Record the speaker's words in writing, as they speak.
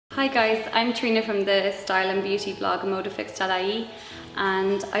Hi guys, I'm Trina from the style and beauty blog Modafix.ie,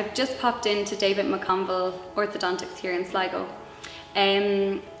 and I've just popped into David McConville Orthodontics here in Sligo.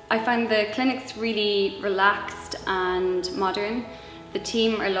 I find the clinic's really relaxed and modern. The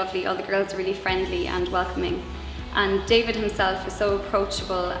team are lovely, all the girls are really friendly and welcoming, and David himself is so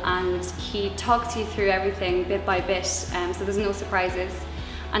approachable and he talks you through everything bit by bit, so there's no surprises,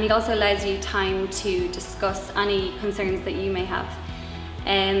 and he also allows you time to discuss any concerns that you may have.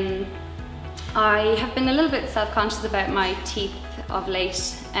 I have been a little bit self-conscious about my teeth of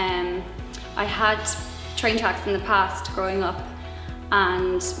late. I had train tracks in the past growing up,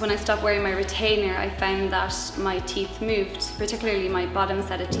 and when I stopped wearing my retainer I found that my teeth moved, particularly my bottom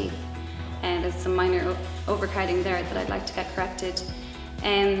set of teeth. There's some minor overcrowding there that I'd like to get corrected.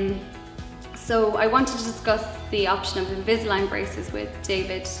 So I wanted to discuss the option of Invisalign braces with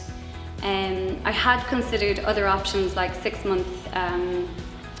David. I had considered other options like 6-month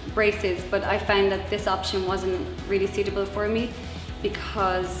braces, but I found that this option wasn't really suitable for me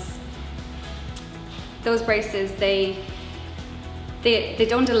because those braces, they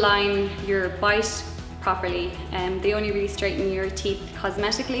don't align your bite properly, and they only really straighten your teeth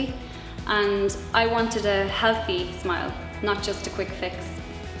cosmetically, and I wanted a healthy smile, not just a quick fix.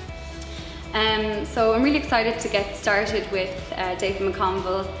 So I'm really excited to get started with David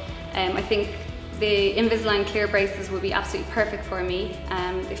McConville. I think the Invisalign clear braces will be absolutely perfect for me.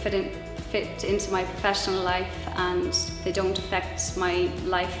 They fit into my professional life and they don't affect my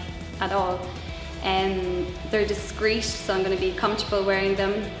life at all. They're discreet, so I'm going to be comfortable wearing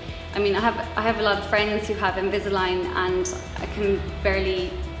them. I mean, I have a lot of friends who have Invisalign and I can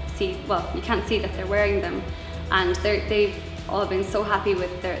barely see, well, you can't see that they're wearing them, and they've all been so happy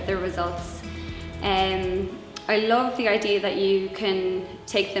with their results. I love the idea that you can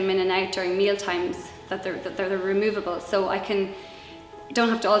take them in and out during meal times, that they're removable, so I don't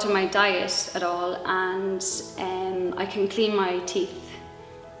have to alter my diet at all, and I can clean my teeth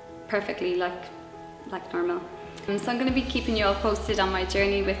perfectly like normal. So I'm going to be keeping you all posted on my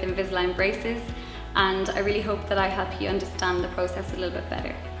journey with Invisalign braces, and I really hope that I help you understand the process a little bit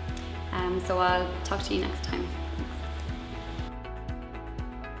better. So I'll talk to you next time.